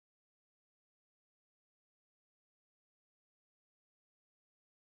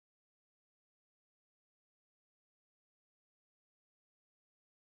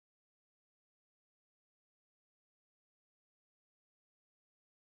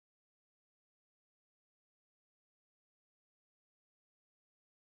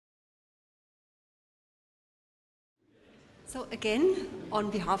So again, on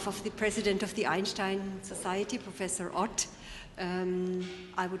behalf of the President of the Einstein Society, Professor Ott,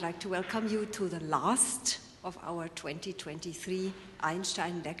 I would like to welcome you to the last of our 2023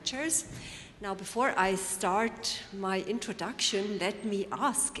 Einstein Lectures. Now, before I start my introduction, let me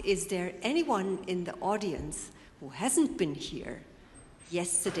ask, is there anyone in the audience who hasn't been here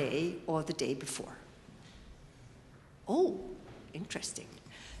yesterday or the day before? Oh, interesting.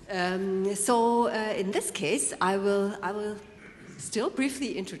 In this case, I will still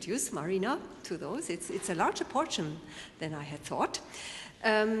briefly introduce Maryna to those. It's a larger portion than I had thought.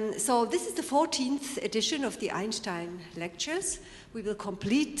 So this is the 14th edition of the Einstein Lectures. We will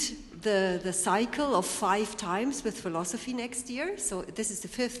complete the cycle of 5 times with philosophy next year. So this is the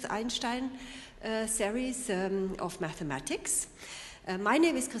 5th Einstein series of mathematics. My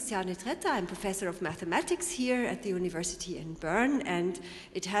name is Christiane Tretter. I'm professor of mathematics here at the University in Bern, and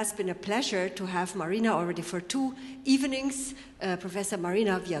it has been a pleasure to have Maryna already for 2 evenings. Professor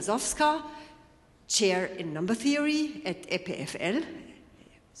Maryna Viazovska, chair in number theory at EPFL,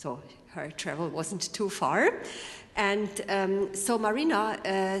 so her travel wasn't too far. And so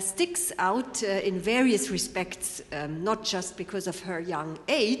Maryna sticks out in various respects, not just because of her young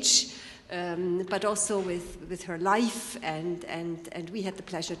age, but also with her life, and we had the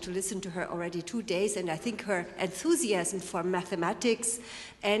pleasure to listen to her already 2 days, and I think her enthusiasm for mathematics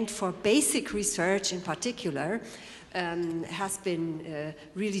and for basic research in particular has been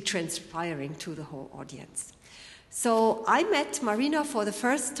really transpiring to the whole audience. So I met Maryna for the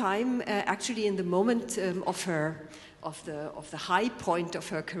first time actually in the moment of the high point of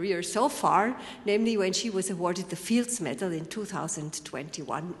her career so far, namely when she was awarded the Fields Medal in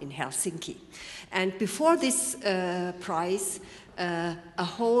 2021 in Helsinki. And before this prize, a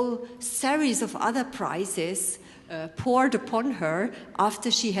whole series of other prizes poured upon her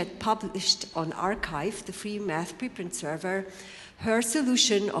after she had published on arXiv, the free math preprint server, her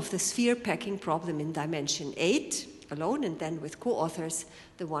solution of the sphere packing problem in dimension 8 alone, and then with co-authors,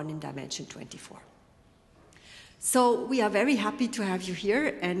 the one in dimension 24. So we are very happy to have you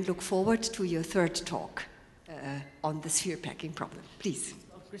here and look forward to your 3rd talk on the sphere packing problem. Please.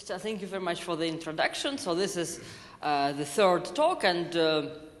 Christa, thank you very much for the introduction. So this is the 3rd talk, and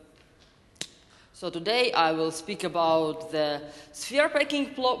so today I will speak about the sphere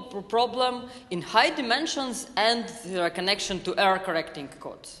packing problem in high dimensions and their connection to error correcting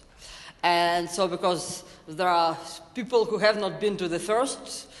codes. And so because there are people who have not been to the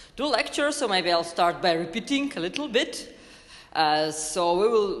first 2 lectures, so maybe I'll start by repeating a little bit.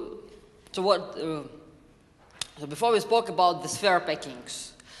 So before we spoke about the sphere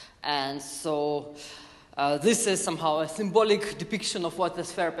packings, and so this is somehow a symbolic depiction of what the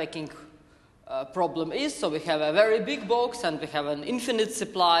sphere packing problem is. So we have a very big box, and we have an infinite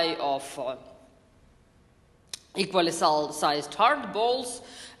supply of equally sized hard balls,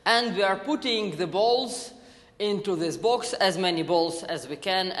 and we are putting the balls into this box, as many balls as we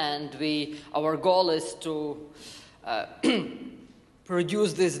can, and our goal is to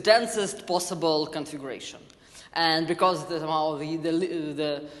produce this densest possible configuration. And because the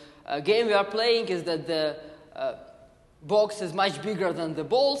game we are playing is that the box is much bigger than the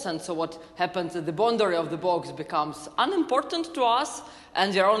balls, and so what happens is the boundary of the box becomes unimportant to us,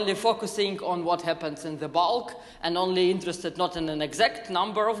 and we are only focusing on what happens in the bulk, and only interested not in an exact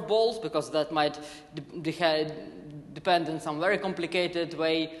number of balls, because that might depend in some very complicated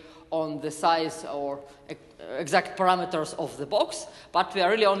way on the size or exact parameters of the box, but we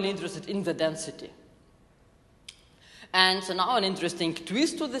are really only interested in the density. And so now an interesting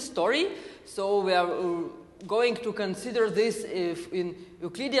twist to the story. So we are going to consider this in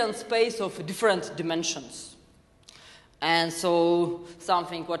Euclidean space of different dimensions. And so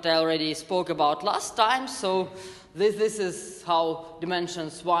something what I already spoke about last time. So this is how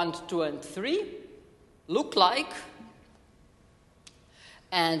dimensions 1, 2, and 3 look like.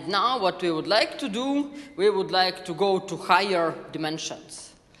 And now what we would like to do, we would like to go to higher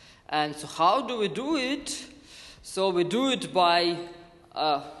dimensions. And so how do we do it? So we do it by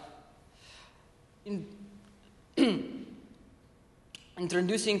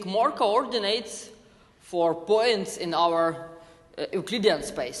introducing more coordinates for points in our Euclidean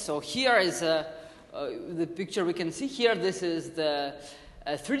space. So here is the picture we can see here. This is the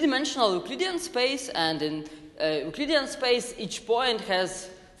 3-dimensional Euclidean space, and in Euclidean space, each point has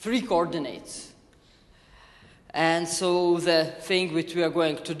 3 coordinates. And so the thing which we are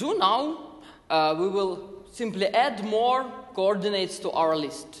going to do now, we will simply add more coordinates to our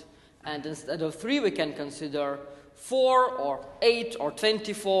list. And instead of 3, we can consider 4 or 8 or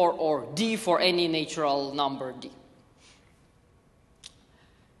 24 or d for any natural number d.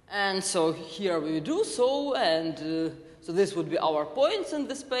 And so here we do so, and so this would be our points in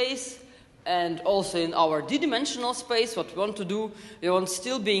the space, and also in our d-dimensional space, what we want to do, we want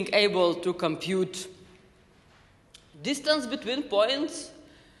still being able to compute distance between points,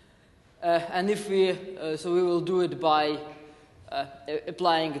 and if we, so we will do it by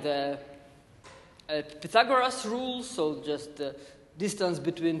applying the Pythagoras rule, so just the distance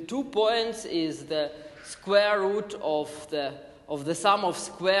between 2 points is the square root of the sum of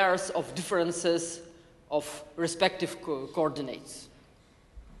squares of differences of respective coordinates.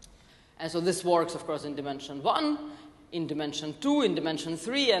 And so this works, of course, in dimension 1, in dimension 2, in dimension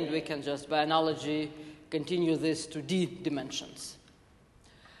 3, and we can just, by analogy, continue this to d dimensions.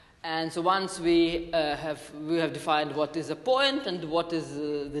 And so once we have defined what is a point and what is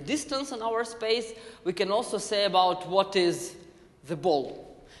the distance in our space, we can also say about what is the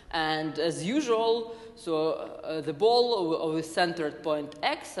ball. And as usual, so the ball with center at point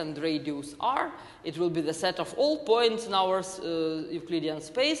x and radius r, it will be the set of all points in our Euclidean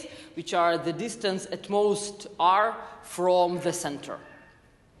space, which are the distance at most r from the center.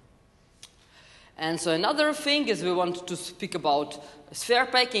 And so another thing is we want to speak about sphere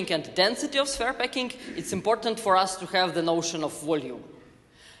packing and density of sphere packing. It's important for us to have the notion of volume.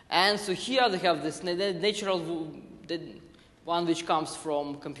 And so here they have this natural one which comes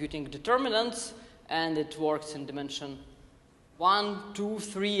from computing determinants, and it works in dimension 1, 2,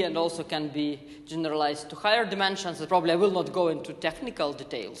 3, and also can be generalized to higher dimensions. So probably I will not go into technical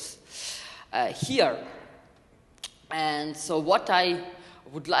details here. And so what I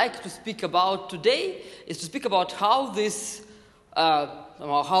would like to speak about today is to speak about how this,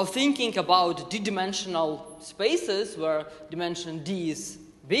 how thinking about d-dimensional spaces where dimension d is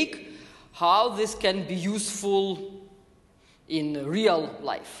big, how this can be useful in real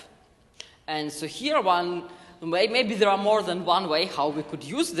life. And so here one way, maybe there are more than one way how we could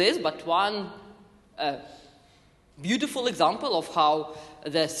use this, but one beautiful example of how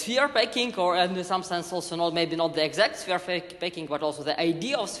the sphere packing, or in some sense also maybe not the exact sphere packing, but also the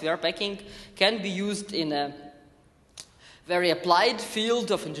idea of sphere packing can be used in a very applied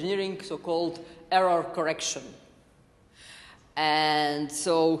field of engineering, so-called error correction. And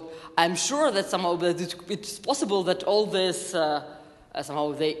so I'm sure that somehow it's possible that all this,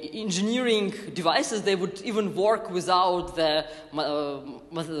 somehow the engineering devices, they would even work without the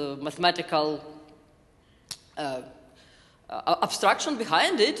mathematical abstraction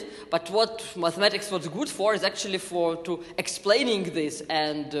behind it, but what mathematics was good for is actually to explaining this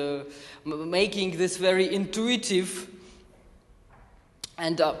and making this very intuitive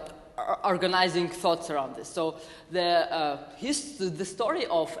and organizing thoughts around this. So the story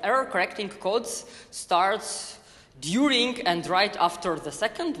of error correcting codes starts during and right after the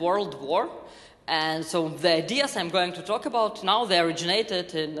Second World War. And so the ideas I'm going to talk about now, they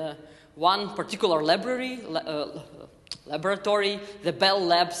originated in one particular laboratory, the Bell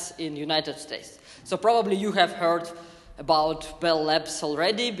Labs in the United States. So probably you have heard about Bell Labs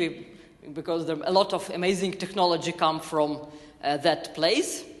already because a lot of amazing technology come from that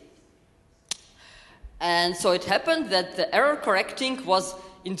place. And so it happened that the error correcting was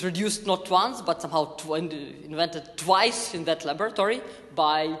introduced not once, but somehow invented twice in that laboratory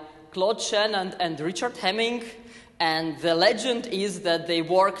by Claude Shen and Richard Hemming. And the legend is that they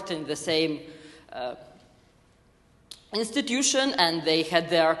worked in the same institution, and they had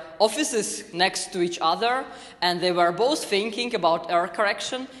their offices next to each other, and they were both thinking about error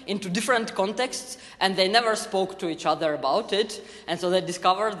correction into different contexts, and they never spoke to each other about it. And so they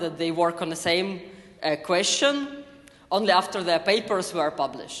discovered that they work on the same question only after their papers were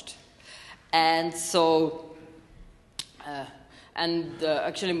published. And so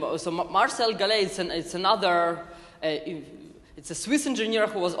actually, so Marcel Gallet, it's another it's a Swiss engineer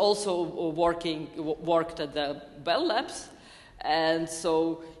who was also worked at the Bell Labs. And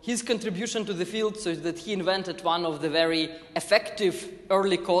so his contribution to the field so that he invented one of the very effective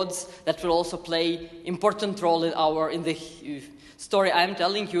early codes that will also play important role in the story I'm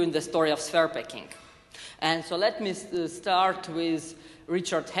telling you, in the story of sphere packing. And so let me start with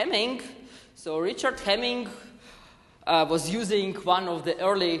Richard Hemming. So Richard Hemming was using one of the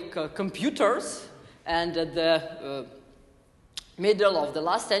early computers, and at the middle of the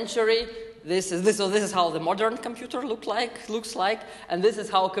last century, this is how the modern computer looks like, and this is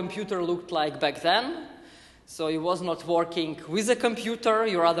how a computer looked like back then. So you was not working with a computer,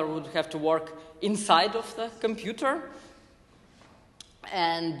 you rather would have to work inside of the computer.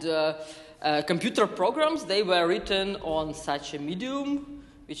 And computer programs, they were written on such a medium,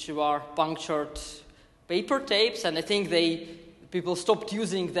 which were punctured paper tapes, and I think people stopped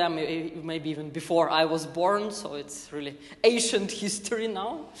using them maybe even before I was born, so it's really ancient history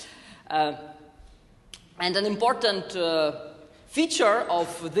now. And an important feature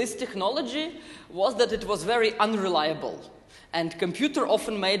of this technology was that it was very unreliable. And computer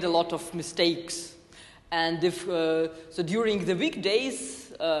often made a lot of mistakes. And if, so during the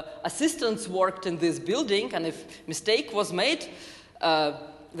weekdays, assistants worked in this building, and if mistake was made,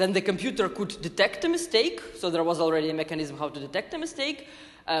 then the computer could detect a mistake. So there was already a mechanism how to detect a mistake.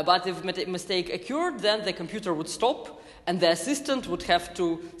 But if a mistake occurred, then the computer would stop, and the assistant would have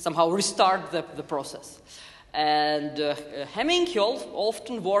to somehow restart the process. And Hemming, he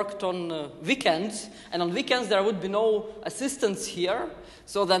often worked on weekends, and on weekends there would be no assistants here,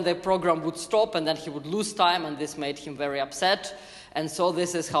 so then the program would stop, and then he would lose time, and this made him very upset. And so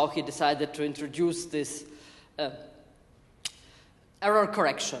this is how he decided to introduce this error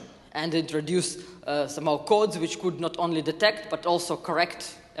correction, and introduce somehow codes which could not only detect, but also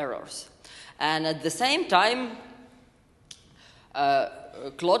correct errors. And at the same time,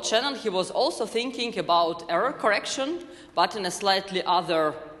 Claude Shannon, he was also thinking about error correction, but in a slightly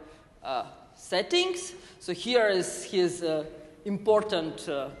other settings. So here is his important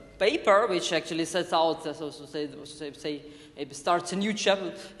paper, which actually sets out, say maybe starts a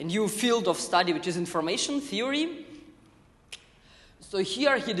new field of study, which is information theory. So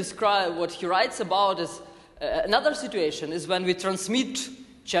here he describes, what he writes about is another situation is when we transmit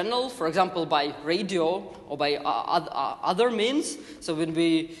channel, for example, by radio or by other means. So when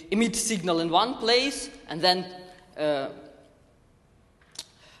we emit signal in one place and then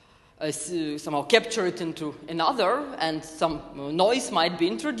somehow capture it into another, and some noise might be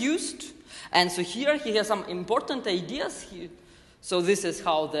introduced. And so here he has some important ideas. So this is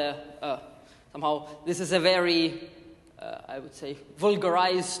how the somehow this is a very I would say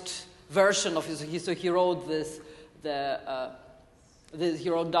vulgarized version of his. So he wrote this he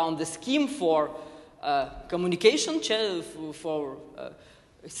wrote down the scheme for communication for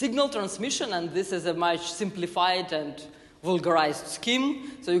signal transmission, and this is a much simplified and vulgarized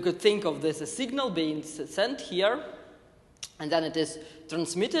scheme. So you could think of this as signal being sent here, and then it is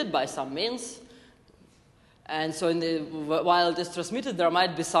transmitted by some means. And so while it is transmitted, there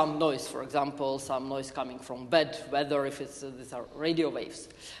might be some noise, for example, some noise coming from bad weather, if these are radio waves.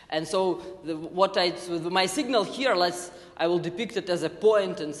 And so my signal here, I will depict it as a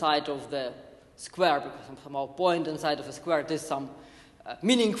point inside of the square, because somehow point inside of a square, it is some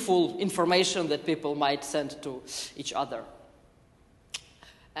meaningful information that people might send to each other.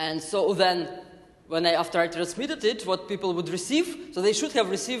 And so then, after I transmitted it, what people would receive, so they should have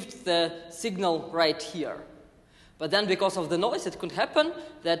received the signal right here. But then because of the noise, it could happen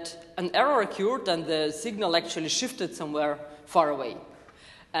that an error occurred and the signal actually shifted somewhere far away.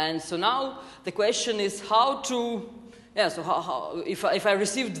 And so now the question is how to, if I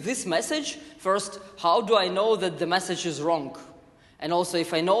received this message, first, how do I know that the message is wrong? And also,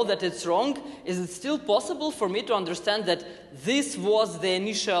 if I know that it's wrong, is it still possible for me to understand that this was the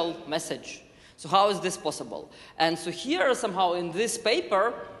initial message? So how is this possible? And so here, somehow in this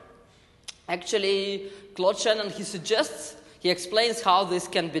paper, actually, Claude Shannon, he explains how this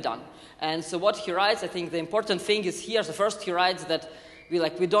can be done. And so what he writes, I think the important thing is here. So first he writes that we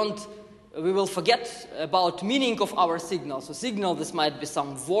will forget about meaning of our signal. So signal, this might be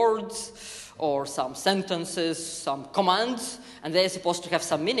some words or some sentences, some commands, and they're supposed to have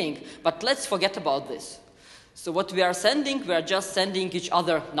some meaning. But let's forget about this. So what we are just sending each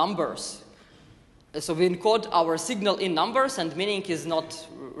other numbers. So we encode our signal in numbers, and meaning is not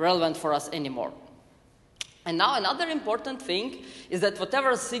relevant for us anymore. And now another important thing is that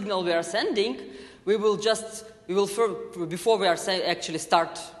whatever signal we are sending, before we actually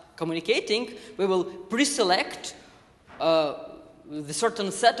start communicating, we will pre-select the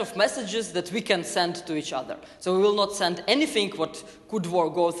certain set of messages that we can send to each other. So we will not send anything what could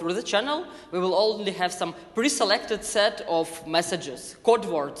go through the channel. We will only have some pre-selected set of messages, code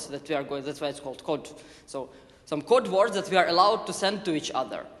words that we are going, that's why it's called code. So some code words that we are allowed to send to each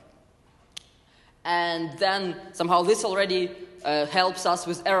other. And then somehow this already helps us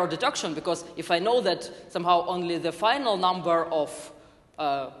with error detection, because if I know that somehow only the final number of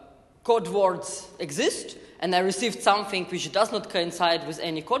code words exist, and I received something which does not coincide with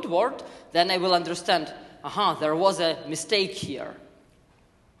any code word, then I will understand, there was a mistake here.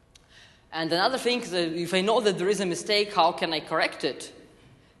 And another thing is that if I know that there is a mistake, how can I correct it?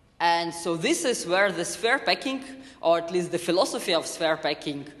 And so this is where the sphere packing, or at least the philosophy of sphere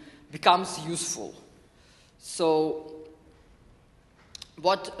packing, becomes useful. So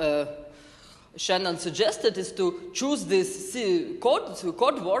what Shannon suggested is to choose these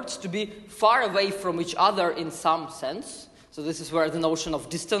code words to be far away from each other in some sense. So this is where the notion of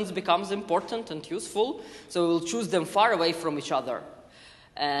distance becomes important and useful. So we'll choose them far away from each other.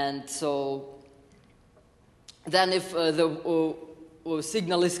 And so then if the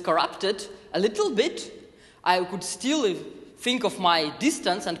signal is corrupted a little bit, I could still think of my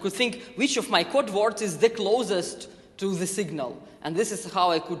distance and could think which of my code words is the closest to the signal. And this is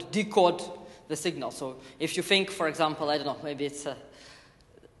how I could decode the signal. So if you think, for example, I don't know, maybe it's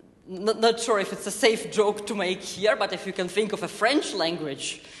not sure if it's a safe joke to make here, but if you can think of a French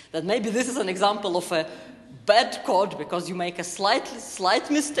language, that maybe this is an example of a bad code because you make a slight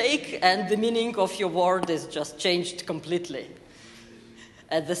mistake and the meaning of your word is just changed completely.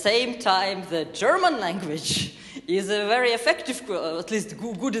 At the same time, the German language is a very effective, at least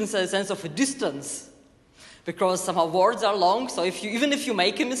good in the sense of a distance, because somehow words are long, so even if you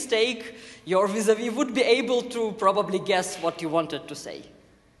make a mistake, your vis-a-vis would be able to probably guess what you wanted to say.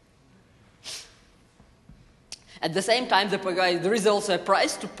 At the same time, there is also a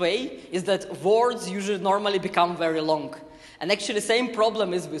price to pay, is that words usually normally become very long. And actually the same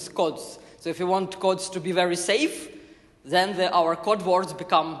problem is with codes. So if you want codes to be very safe, then our code words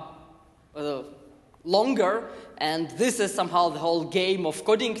become longer, and this is somehow the whole game of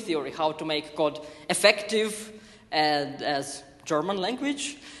coding theory, how to make code effective and as German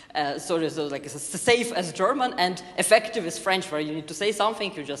language. So it's like it's safe as German and effective as French, where you need to say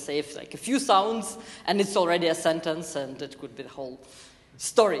something, you just say like a few sounds, and it's already a sentence, and it could be the whole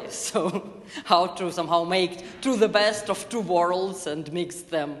story. So how to somehow make to the best of two worlds and mix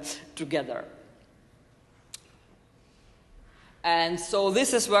them together. And so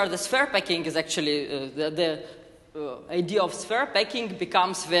this is where the sphere packing is actually, the idea of sphere packing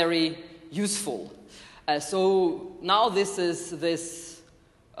becomes very useful. So now this is this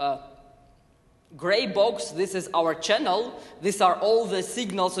gray box, this is our channel. These are all the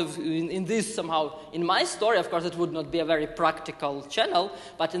signals in this somehow. In my story, of course, it would not be a very practical channel,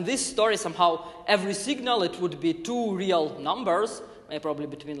 but in this story, somehow, every signal, it would be two real numbers, probably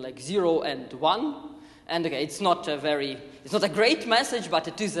between like 0 and 1. And okay, it's not a great message, but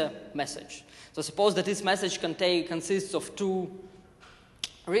it is a message. So suppose that this message consists of two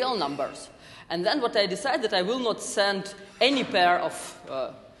real numbers. And then what I decide that I will not send any pair of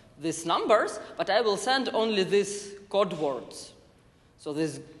these numbers, but I will send only these code words. So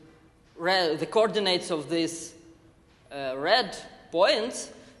the coordinates of these red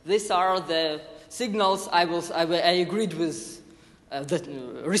points, these are the signals I agreed with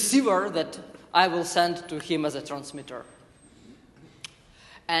the receiver that I will send to him as a transmitter.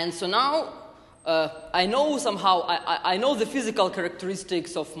 And so now I know somehow, I know the physical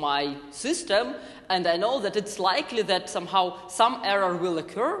characteristics of my system, and I know that it's likely that somehow some error will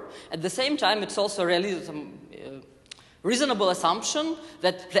occur. At the same time, it's also really some reasonable assumption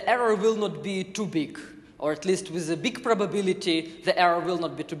that the error will not be too big, or at least with a big probability, the error will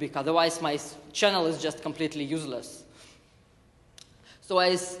not be too big. Otherwise, my channel is just completely useless. So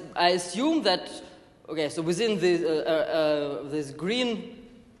I assume that, okay, so within this green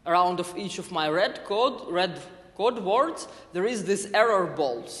around of each of my red code words, there is this error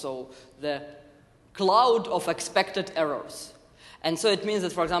ball, so the cloud of expected errors. And so it means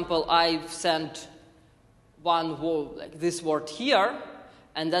that, for example, I sent one word, like this word here,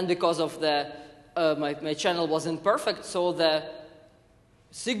 and then because of the my channel was imperfect, so the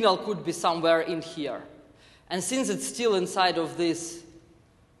signal could be somewhere in here. And since it's still inside of this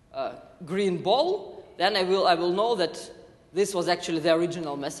green ball, then I will know that this was actually the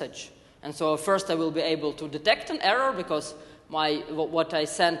original message. And so first I will be able to detect an error because what I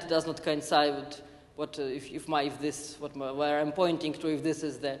sent does not coincide with where I'm pointing to, if this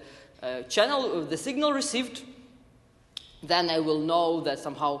is the channel, the signal received. Then I will know that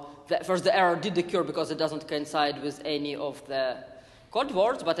somehow, first the error did occur because it doesn't coincide with any of the code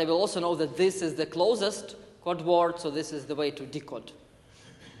words, but I will also know that this is the closest code word, so this is the way to decode.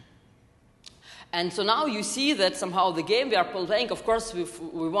 And so now you see that somehow the game we are playing, of course,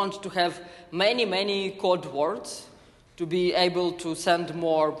 we want to have many, many code words to be able to send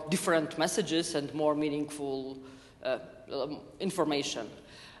more different messages and more meaningful information.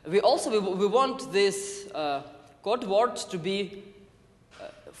 We want this code words to be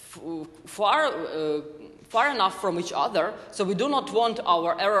far enough from each other, so we do not want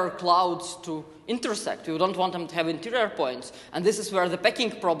our error clouds to intersect. We don't want them to have interior points. And this is where the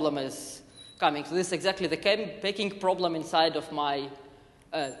packing problem is coming. So this is exactly the packing problem inside of my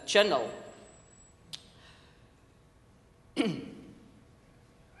channel.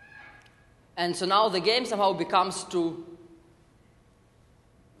 And so now the game somehow becomes to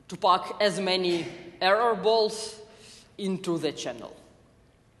pack as many error balls into the channel.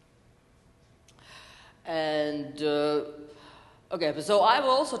 And okay, so I've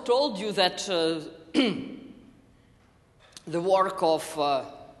also told you that the work of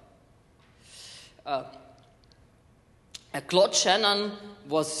Claude Shannon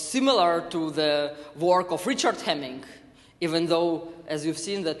was similar to the work of Richard Hemming, even though, as you've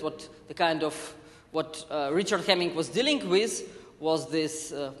seen, that what Richard Hemming was dealing with was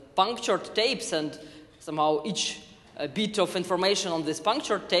this punctured tapes, and somehow each bit of information on this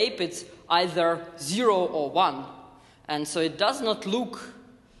punctured tape, it's either 0 or 1. And so it does not look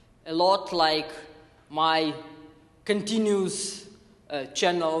a lot like my continuous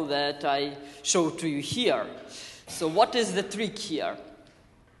channel that I show to you here. So what is the trick here?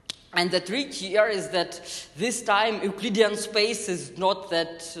 And the trick here is that this time Euclidean space is not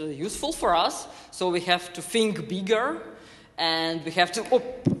that useful for us, so we have to think bigger, and we have to... Oh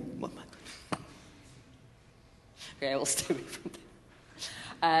my God. Okay, I will stay away from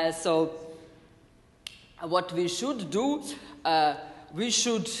that. So what we should do, we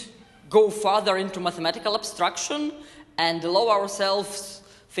should go further into mathematical abstraction and allow ourselves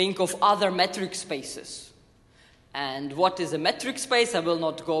think of other metric spaces. And what is a metric space? I will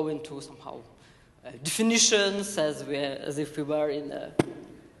not go into somehow definitions as if we were in a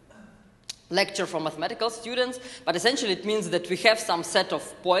lecture for mathematical students, but essentially it means that we have some set of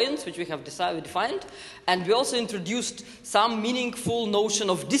points which we have defined, and we also introduced some meaningful notion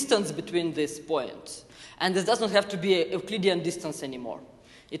of distance between these points. And this does not have to be a Euclidean distance anymore.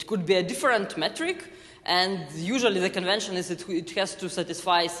 It could be a different metric, and usually the convention is it has to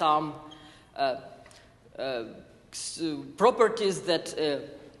satisfy some properties that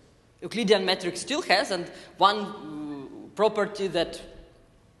Euclidean metric still has, and one property that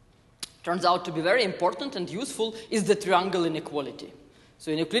turns out to be very important and useful is the triangle inequality.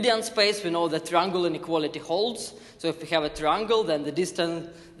 So in Euclidean space, we know that triangle inequality holds. So if we have a triangle, then the distance,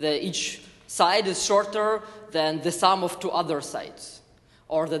 each side is shorter than the sum of two other sides,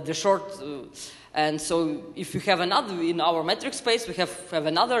 or that the short. And so if you have another, in our metric space, we have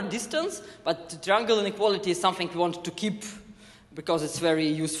another distance, but the triangle inequality is something we want to keep because it's very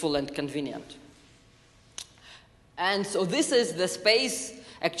useful and convenient. And so this is the space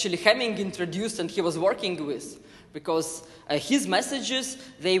actually Hemming introduced and he was working with, because his messages,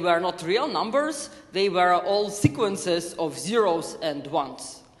 they were not real numbers, they were all sequences of zeros and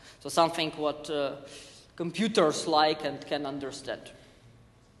ones. So something what computers like and can understand.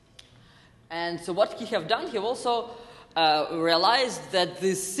 And so what he have done, he also realized that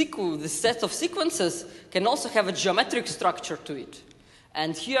this set of sequences can also have a geometric structure to it.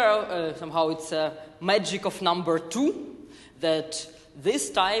 And here, somehow it's a magic of number 2, that this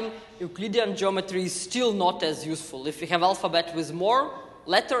time Euclidean geometry is still not as useful. If we have alphabet with more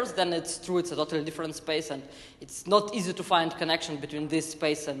letters, then it's true, it's a totally different space, and it's not easy to find connection between this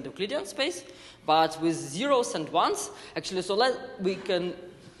space and Euclidean space. But with zeros and ones, actually, so we can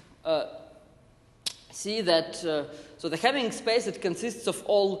see that, so the Hemming space, it consists of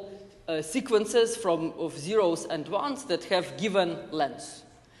all sequences of zeros and ones that have given lengths.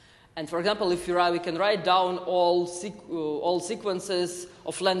 And for example, if we can write down all sequences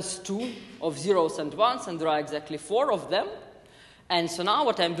of length 2 of zeros and ones, and there are exactly 4 of them. And so now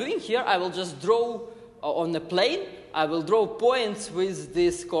what I'm doing here, I will just draw on a plane, I will draw points with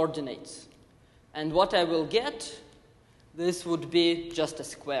these coordinates. And what I will get, this would be just a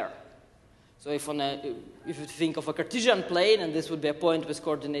square. So if you think of a Cartesian plane, and this would be a point with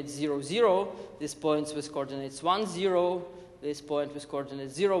coordinates 0, 0, this point with coordinates 1, 0, this point with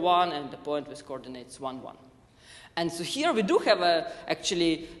coordinates 0, 1, and the point with coordinates 1, 1. And so here we do have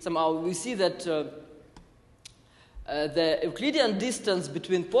actually, somehow we see that the Euclidean distance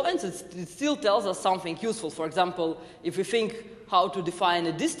between points, it still tells us something useful. For example, if we think how to define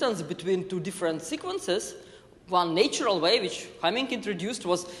a distance between two different sequences, one natural way, which Hemming introduced,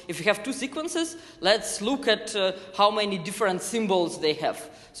 was if you have two sequences, let's look at how many different symbols they have.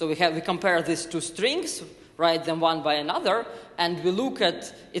 So we compare these two strings, write them one by another, and we look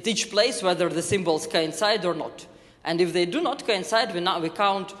at each place whether the symbols coincide or not. And if they do not coincide, we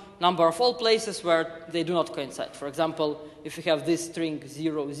count number of all places where they do not coincide. For example, if we have this string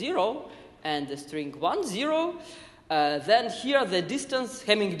 0, 0 and the string 1, 0, then here the distance,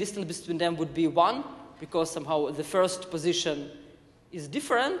 Hemming distance between them would be 1, because somehow the first position is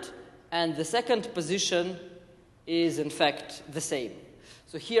different and the second position is in fact the same.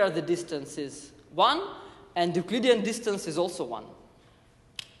 So here the distance is 1, and the Euclidean distance is also 1.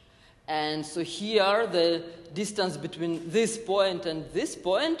 And so here the distance between this point and this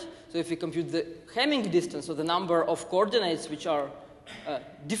point, so if we compute the Hemming distance, so the number of coordinates which are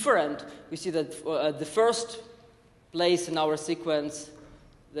different, we see that at the first place in our sequence,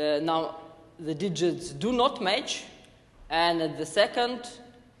 the digits do not match, and at the second,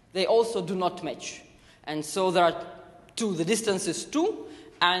 they also do not match. And so there are 2, the distance is 2,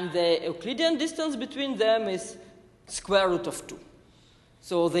 and the Euclidean distance between them is square root of 2.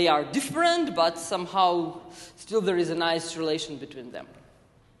 So they are different, but somehow still there is a nice relation between them.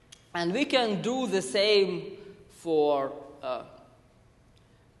 And we can do the same for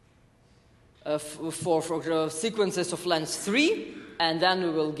sequences of length 3, and then we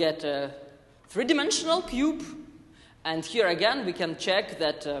will get a three-dimensional cube. And here again, we can check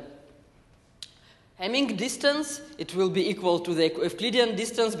that Hamming distance, it will be equal to the Euclidean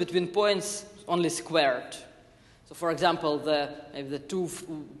distance between points only squared. So for example, maybe the 2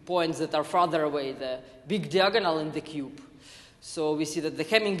 points that are farther away, the big diagonal in the cube. So we see that the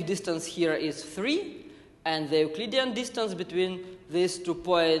Hamming distance here is 3, and the Euclidean distance between these 2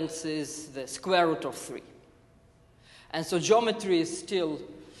 points is the square root of 3. And so geometry is still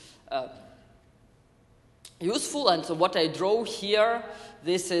useful, and so what I draw here,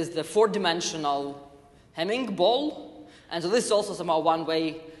 this is the 4-dimensional Hamming ball, and so this is also somehow one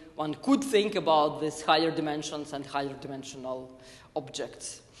way one could think about these higher dimensions and higher dimensional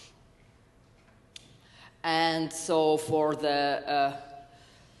objects. And so for the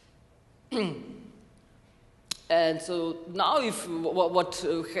and so now what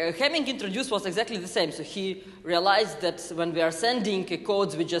Hamming introduced was exactly the same. So he realized that when we are sending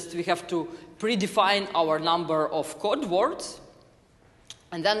codes, we have to predefine our number of code words.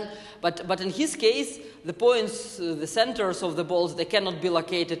 And then, but in his case, the points, the centers of the balls, they cannot be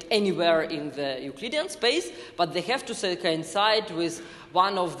located anywhere in the Euclidean space, but they have to coincide with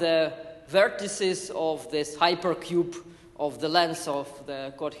one of the vertices of this hypercube of the length of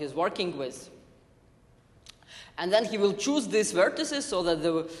the code he's working with. And then he will choose these vertices so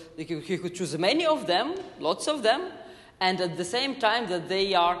that he could choose many of them, lots of them, and at the same time that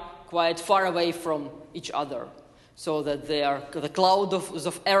they are quite far away from each other, so that the cloud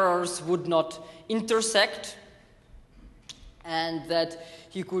of errors would not intersect, and that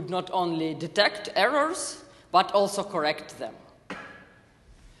he could not only detect errors, but also correct them.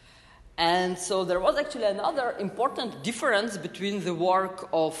 And so there was actually another important difference between the work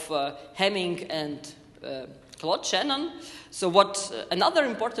of Hamming and Claude Shannon. So another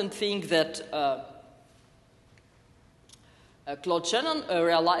important thing that Claude Shannon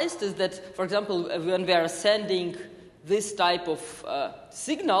realized is that, for example, when we are sending this type of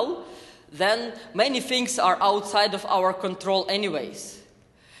signal, then many things are outside of our control anyways.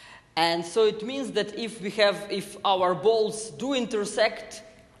 And so it means that if our balls do intersect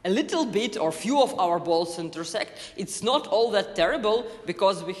a little bit, or few of our balls intersect, it's not all that terrible,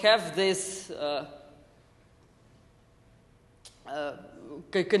 because we have this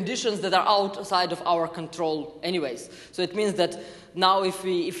conditions that are outside of our control anyways. So it means that now if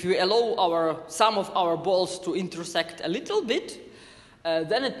we allow some of our balls to intersect a little bit,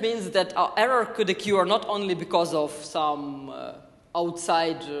 then it means that our error could occur not only because of some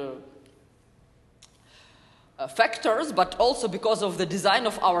outside factors, but also because of the design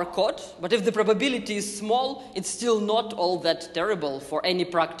of our code. But if the probability is small, it's still not all that terrible for any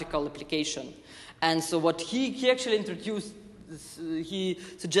practical application. And so what he actually introduced, he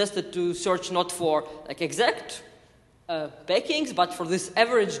suggested to search not for exact packings, but for these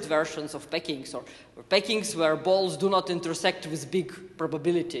averaged versions of packings, or packings where balls do not intersect with big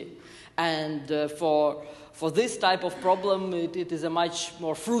probability. And for this type of problem, it is a much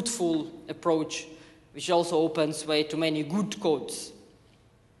more fruitful approach, which also opens way to many good codes.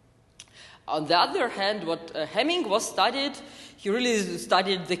 On the other hand, what Hamming was studied, he really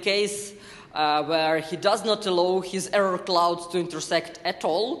studied the case where he does not allow his error clouds to intersect at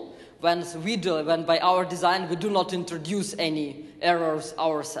all, when by our design we do not introduce any errors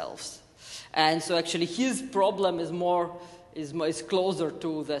ourselves. And so actually his problem is closer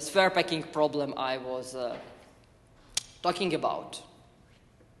to the sphere packing problem I was talking about.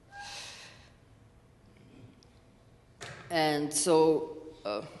 And so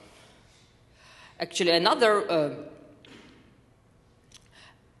actually another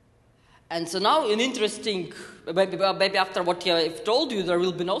and so now an interesting, maybe after what I've told you, there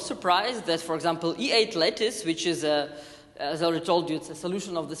will be no surprise that, for example, E8 lattice, which is, as I already told you, it's a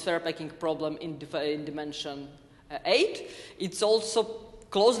solution of the sphere packing problem in dimension 8. It's also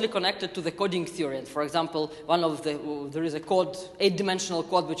closely connected to the coding theory. And for example, there is a code, 8-dimensional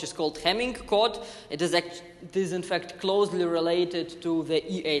code, which is called Hamming code. It is in fact closely related to the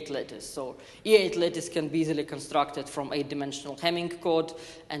E8 lattice. So E8 lattice can be easily constructed from 8-dimensional Hamming code,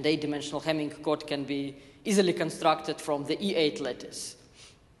 and 8-dimensional Hamming code can be easily constructed from the E8 lattice.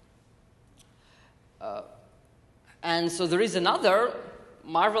 And so there is another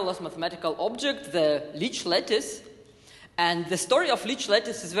marvelous mathematical object, the Leech lattice. And the story of Leech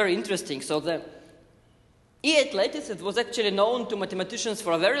lattice is very interesting. So E8 lattice, it was actually known to mathematicians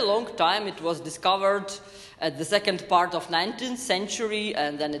for a very long time. It was discovered at the second part of 19th century,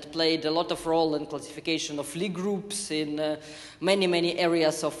 and then it played a lot of role in classification of Lie groups in many, many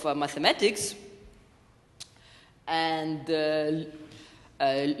areas of mathematics. And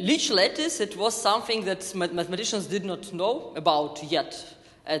Leech lattice, it was something that mathematicians did not know about yet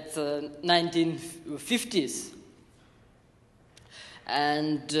at the 1950s.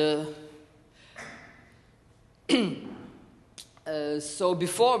 And so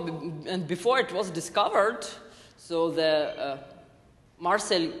before it was discovered, so the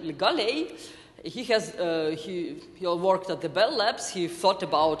Marcel Gallet, he worked at the Bell Labs. He thought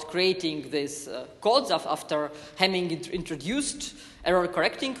about creating these codes after having introduced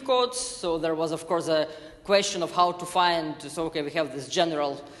error-correcting codes. So there was, of course, a question of how to find. So okay, we have this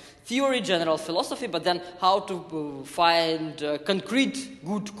general theory, general philosophy, but then how to find concrete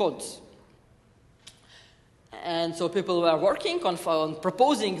good codes. And so people were working on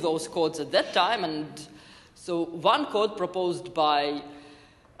proposing those codes at that time. And so one code proposed by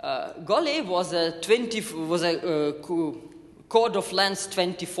Gallet was a code of length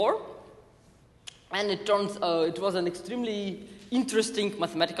 24. And it turns it was an extremely interesting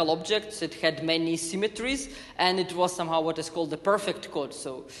mathematical object. It had many symmetries, and it was somehow what is called the perfect code.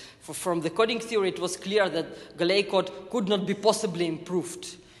 So from the coding theory, it was clear that Gallet code could not be possibly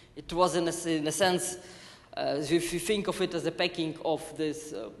improved. It was, in a sense, if you think of it as a packing of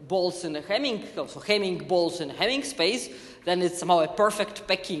these balls in a Hamming, so Hamming balls in a Hamming space, then it's somehow a perfect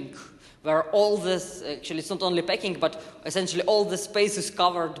packing, where all this, actually it's not only packing, but essentially all the space is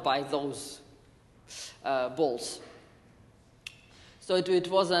covered by those balls. So it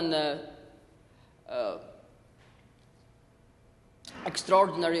was an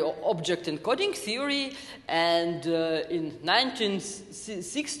extraordinary object in coding theory, and in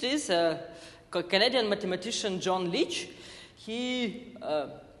 1960s, Canadian mathematician John Leach, he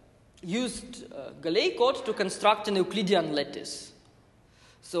used Gallet code to construct an Euclidean lattice.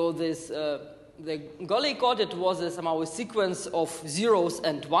 So this the Gallet code, it was somehow a sequence of zeros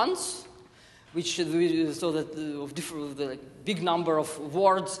and ones, which so that of the big number of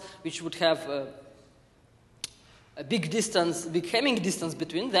words, which would have a big distance, big Hamming distance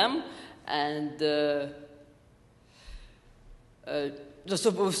between them, and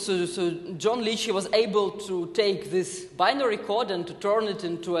so John Leach, he was able to take this binary code and to turn it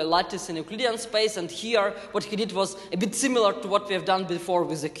into a lattice in Euclidean space. And here, what he did was a bit similar to what we have done before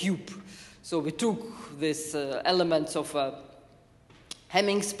with a cube. So we took these elements of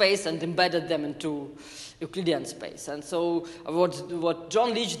Hamming space and embedded them into Euclidean space. And so what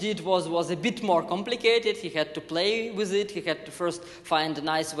John Leach did was a bit more complicated. He had to play with it. He had to first find a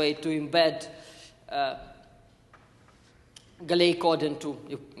nice way to embed Gallet code into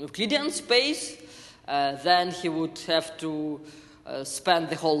Euclidean space. Then he would have to span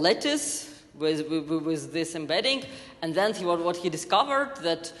the whole lattice with this embedding. And then what he discovered,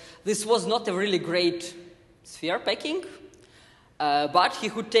 that this was not a really great sphere packing, but he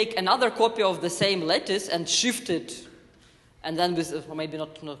could take another copy of the same lattice and shift it. And then maybe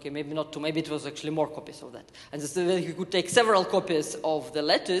not two, maybe it was actually more copies of that. And so he could take several copies of the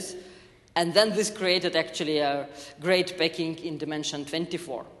lattice. And then this created actually a great packing in dimension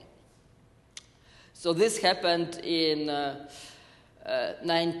 24. So this happened in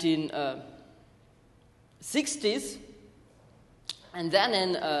 1960s. And then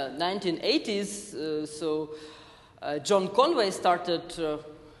in 1980s, John Conway started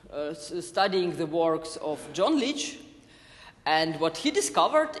studying the works of John Leach. And what he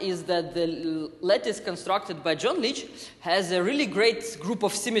discovered is that the lattice constructed by John Leach has a really great group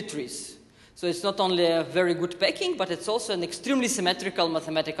of symmetries. So it's not only a very good packing, but it's also an extremely symmetrical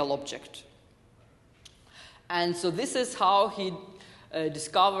mathematical object. And so this is how he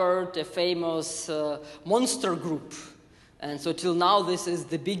discovered a famous monster group. And so till now, this is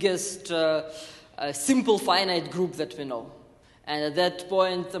the biggest simple finite group that we know. And at that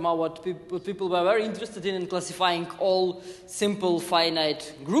point, what people were very interested in classifying all simple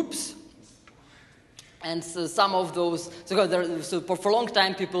finite groups. And so some of those, so for a long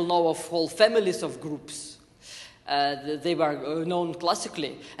time, people know of whole families of groups. They were known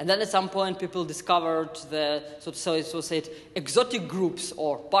classically. And then at some point, people discovered the, exotic groups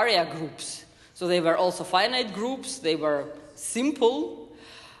or paria groups. So they were also finite groups. They were simple,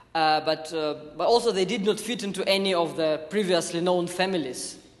 but also they did not fit into any of the previously known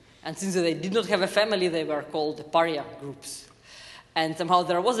families. And since they did not have a family, they were called paria groups. And somehow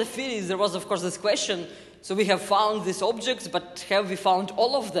there was of course this question, so we have found these objects, but have we found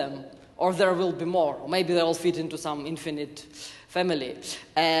all of them? Or there will be more? Or maybe they all fit into some infinite family.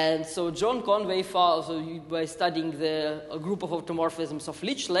 And so John Conway found, so by studying a group of automorphisms of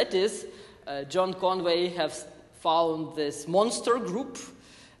Leech lattice, John Conway has found this monster group,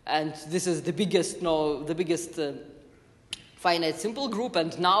 and this is the biggest finite simple group,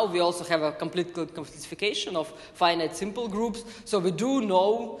 and now we also have a complete classification of finite simple groups. So we do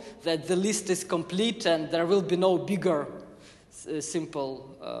know that the list is complete and there will be no bigger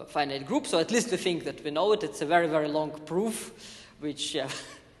simple finite group. So at least we think that we know it. It's a very, very long proof, which,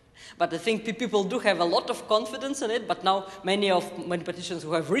 but I think people do have a lot of confidence in it. But now many mathematicians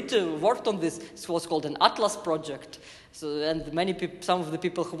who have worked on this, it was called an Atlas project. So, and some of the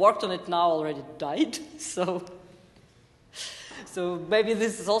people who worked on it now already died. So maybe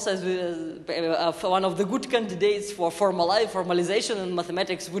this is also one of the good candidates for formalization in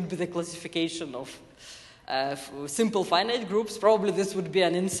mathematics would be the classification of simple finite groups. Probably this would be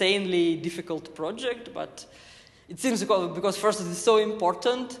an insanely difficult project, but it seems because first it is so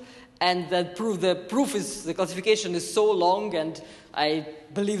important, and the classification is so long, and I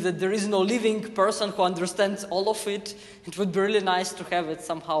believe that there is no living person who understands all of it. It would be really nice to have it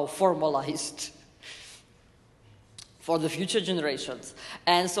somehow formalized for the future generations.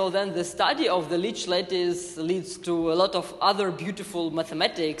 And so then the study of the Leech lattice leads to a lot of other beautiful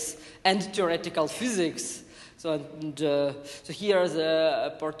mathematics and theoretical physics. So here is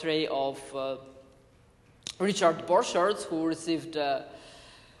a portrait of Richard Borchardt, who received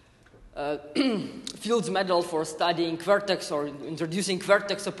Fields Medal for studying vertex or introducing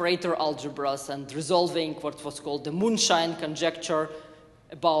vertex operator algebras and resolving what was called the moonshine conjecture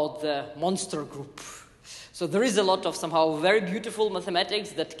about the monster group. So there is a lot of somehow very beautiful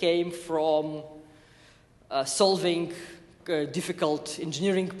mathematics that came from solving a difficult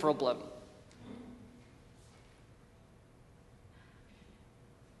engineering problem.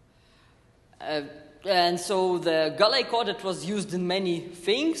 And so the Galilei code, it was used in many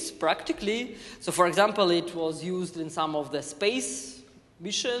things practically. So for example, it was used in some of the space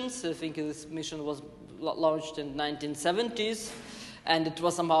missions. I think this mission was launched in the 1970s. And it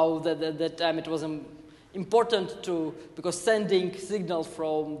was somehow, that time it was important because sending signal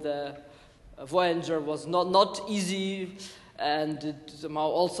from the Voyager was not easy, and somehow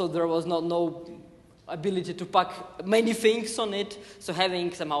also there was no ability to pack many things on it. So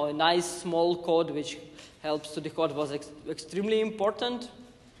having somehow a nice small code which helps to decode was extremely important.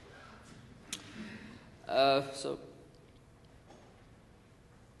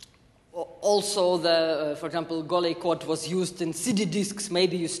 Also, for example, Galilei code was used in CD disks.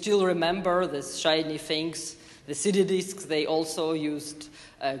 Maybe you still remember these shiny things. The CD disks, they also used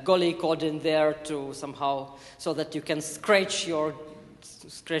Galilei code in there to somehow, so that you can scratch your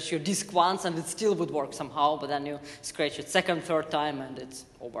disk once and it still would work somehow, but then you scratch it second, third time and it's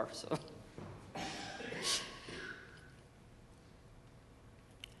over. So.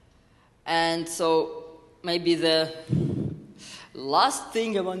 And so maybe the last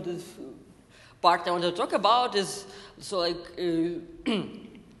thing I want to talk about is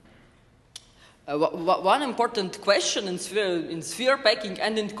one important question in sphere packing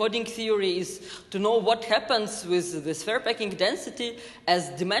and in coding theory is to know what happens with the sphere packing density as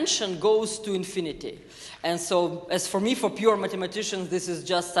dimension goes to infinity. And so, as for me, for pure mathematicians, this is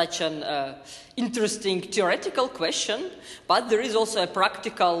just such an interesting theoretical question, but there is also a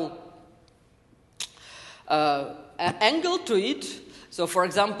practical angle to it. So, for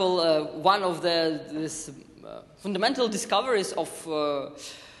example, one of the fundamental discoveries of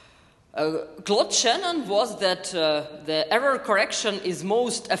Claude Shannon was that the error correction is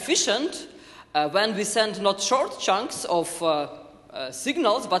most efficient when we send not short chunks of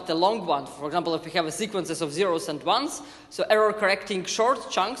signals, but the long ones. For example, if we have a sequences of zeros and ones, so error correcting short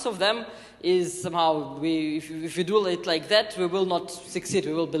chunks of them is somehow, if we do it like that, we will not succeed,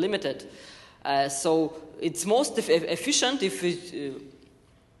 we will be limited. So it's most efficient if we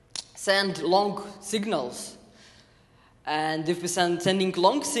send long signals. And if we sending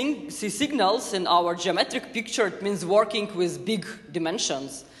long signals in our geometric picture, it means working with big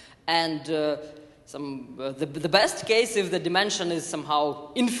dimensions. And the best case if the dimension is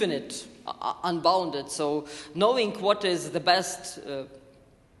somehow infinite, unbounded. So knowing what is the best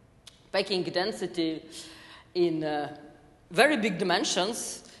packing density in very big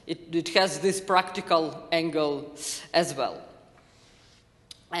dimensions, it has this practical angle as well.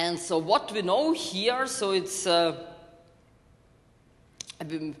 And so what we know here, so it's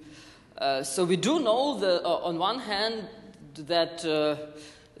so we do know on one hand that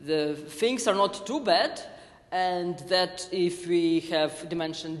the things are not too bad, and that if we have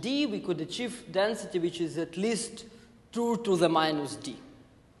dimension d, we could achieve density which is at least 2 to the minus d.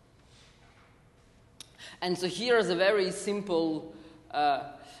 And so here is a very simple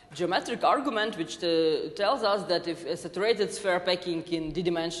geometric argument which tells us that if a saturated sphere packing in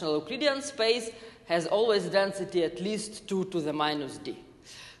d-dimensional Euclidean space has always density at least 2 to the minus d.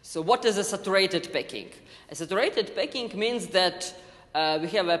 So what is a saturated packing? A saturated packing means that we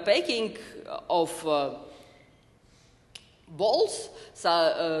have a packing of balls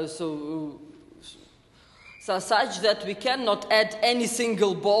such that we cannot add any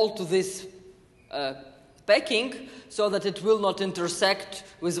single ball to this packing so that it will not intersect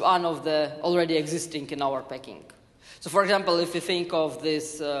with one of the already existing in our packing. So for example, if you think of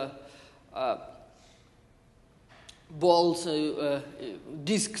this balls,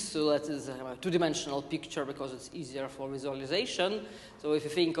 disks, so that is a two-dimensional picture because it's easier for visualization. So if you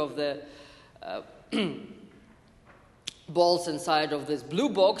think of the balls inside of this blue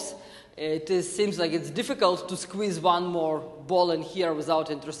box, seems like it's difficult to squeeze one more ball in here without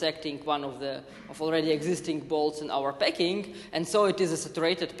intersecting one of already existing balls in our packing, and so it is a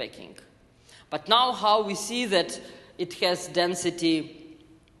saturated packing. But now how we see that it has density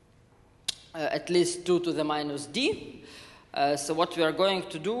at least 2 to the minus d. So what we are going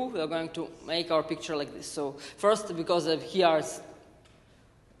to do, we are going to make our picture like this. So first, because of here,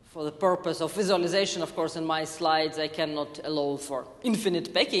 for the purpose of visualization, of course, in my slides, I cannot allow for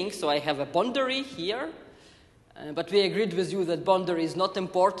infinite packing, so I have a boundary here. But we agreed with you that boundary is not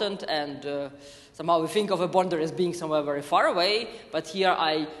important, and somehow we think of a boundary as being somewhere very far away. But here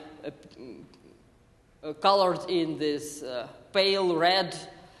I colored in this pale red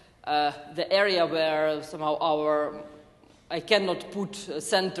the area where somehow I cannot put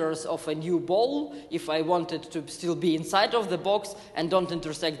centers of a new ball if I want it to still be inside of the box and don't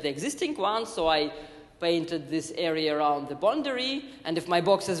intersect the existing one. So I painted this area around the boundary. And if my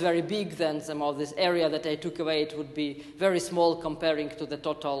box is very big, then somehow this area that I took away, it would be very small comparing to the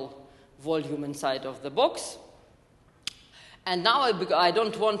total volume inside of the box. And now I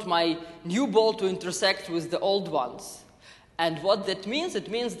don't want my new ball to intersect with the old ones. And what that means, it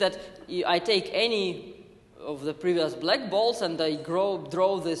means that I take any of the previous black balls and I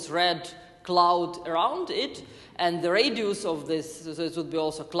draw this red cloud around it, and the radius of this, so it would be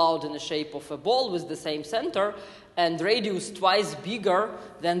also a cloud in the shape of a ball with the same center, and radius twice bigger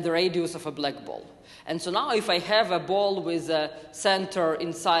than the radius of a black ball. And so now if I have a ball with a center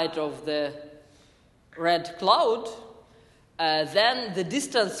inside of the red cloud, then the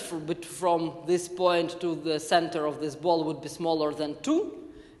distance from this point to the center of this ball would be smaller than 2.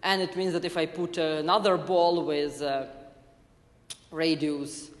 And it means that if I put another ball with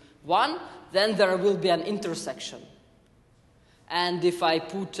radius 1, then there will be an intersection. And if I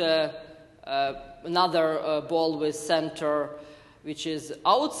put another ball with center which is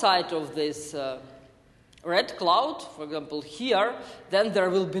outside of this red cloud, for example here, then there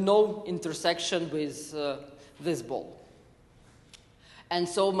will be no intersection with this ball. And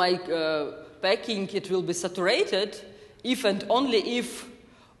so my packing, it will be saturated if and only if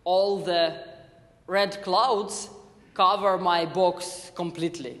all the red clouds cover my box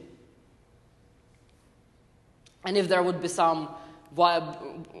completely. And if there would be some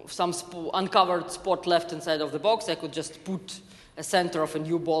uncovered spot left inside of the box, I could just put a center of a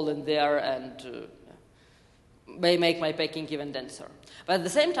new ball in there and may make my packing even denser. But at the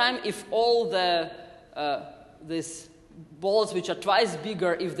same time, if all these balls which are twice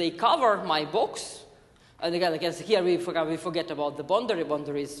bigger, if they cover my box, and again, here we forget about the boundary.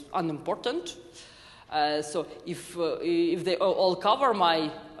 Boundary is unimportant. So if they all cover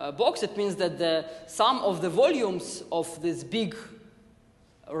my box, it means that the sum of the volumes of these big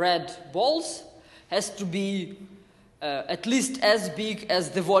red balls has to be at least as big as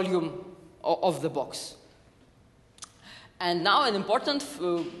the volume of the box. And now an important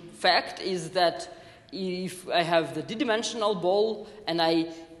fact is that if I have the d-dimensional ball and I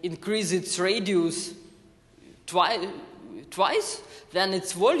increase its radius twice, then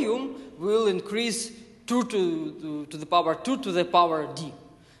its volume will increase 2 to the power 2 to the power d.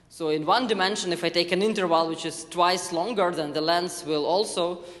 So in one dimension, if I take an interval which is twice longer, then the length will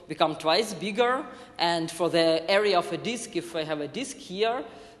also become twice bigger. And for the area of a disk, if I have a disk here,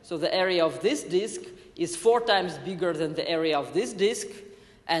 so the area of this disk is 4 times bigger than the area of this disk.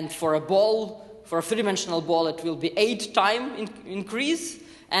 And for a ball, for a three-dimensional ball, it will be 8 times increase.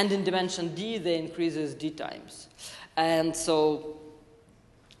 And in dimension d, the increase is d times. And so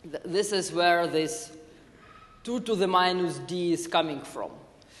this is where this 2 to the minus d is coming from.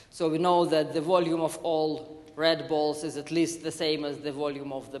 So we know that the volume of all red balls is at least the same as the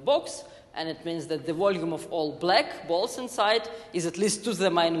volume of the box, and it means that the volume of all black balls inside is at least 2 to the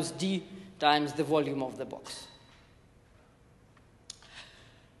minus d times the volume of the box.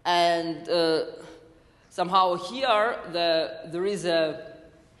 And somehow here there is a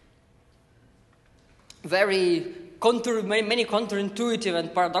very many counterintuitive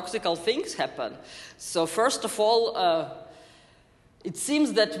and paradoxical things happen. So first of all, it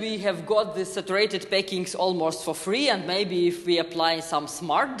seems that we have got these saturated packings almost for free, and maybe if we apply some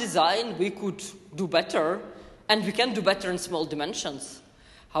smart design, we could do better, and we can do better in small dimensions.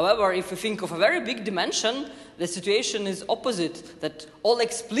 However, if we think of a very big dimension, the situation is opposite, that all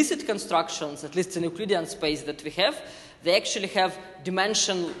explicit constructions, at least in Euclidean space that we have, they actually have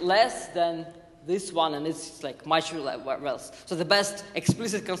dimension less than this one, and it's like much less. So the best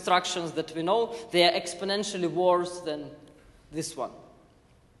explicit constructions that we know, they are exponentially worse than this one.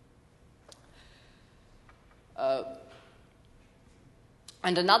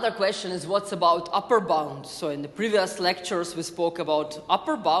 And another question is, what's about upper bounds? So in the previous lectures we spoke about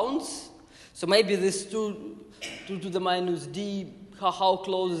upper bounds. So maybe this 2 to the minus d, how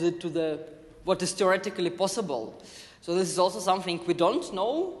close is it to what is theoretically possible? So this is also something we don't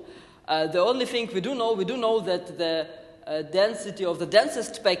know. The only thing we do know that the density of the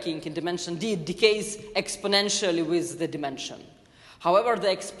densest packing in dimension d decays exponentially with the dimension. However, the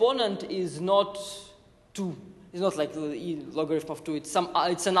exponent is not 2. It's not like the e logarithm of 2.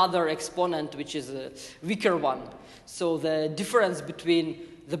 It's another exponent, which is a weaker one. So the difference between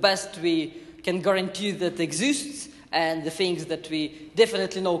the best we can guarantee that exists and the things that we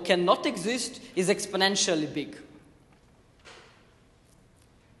definitely know cannot exist is exponentially big.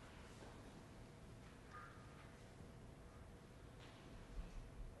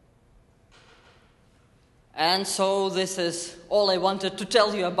 And so this is all I wanted to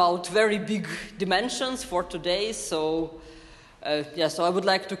tell you about very big dimensions for today. So, so I would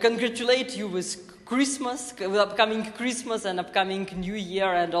like to congratulate you with Christmas, with upcoming Christmas and upcoming New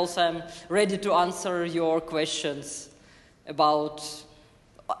Year, and also I'm ready to answer your questions about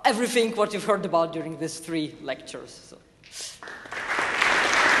everything what you've heard about during these 3 lectures. So.